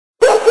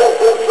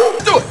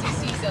Let's do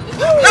it.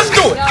 Let's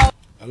do it.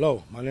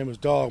 Hello, my name is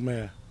Dog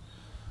Man.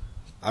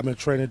 I've been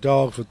training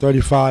dogs for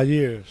 35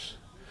 years.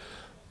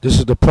 This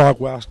is the park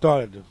where I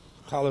started, the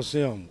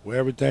Coliseum, where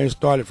everything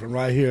started from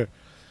right here.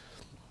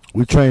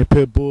 We train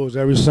pit bulls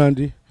every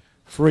Sunday,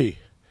 free.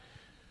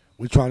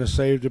 We're trying to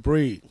save the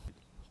breed.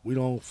 We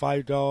don't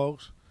fight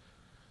dogs.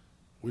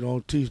 We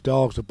don't teach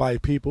dogs to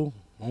bite people.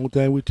 Only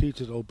thing we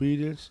teach is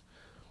obedience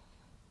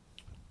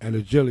and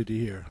agility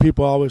here.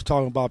 People always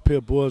talking about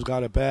pit bulls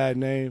got a bad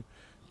name.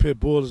 Pit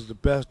bull is the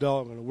best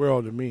dog in the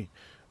world to me.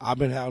 I've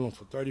been having them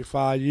for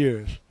 35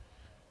 years.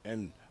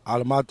 And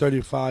out of my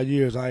 35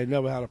 years, I ain't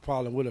never had a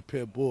problem with a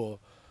pit bull.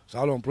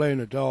 So I don't blame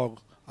the dog.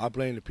 I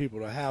blame the people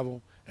that have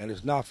them. And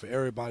it's not for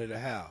everybody to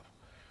have.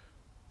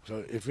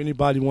 So if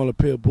anybody want a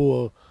pit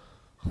bull,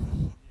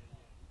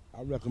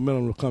 I recommend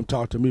them to come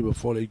talk to me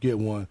before they get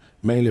one,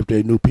 mainly if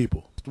they're new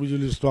people. We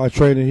usually start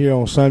training here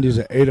on Sundays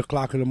at 8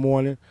 o'clock in the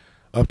morning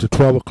up to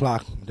 12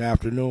 o'clock in the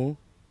afternoon.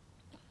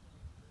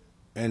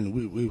 And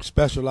we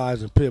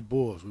specialize in pit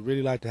bulls. We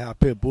really like to have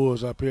pit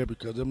bulls up here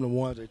because them the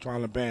ones they're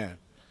trying to ban.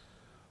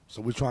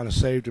 So we're trying to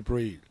save the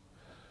breed.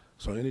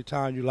 So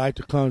anytime you like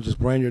to come, just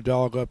bring your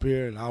dog up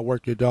here and I'll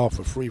work your dog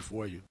for free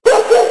for you.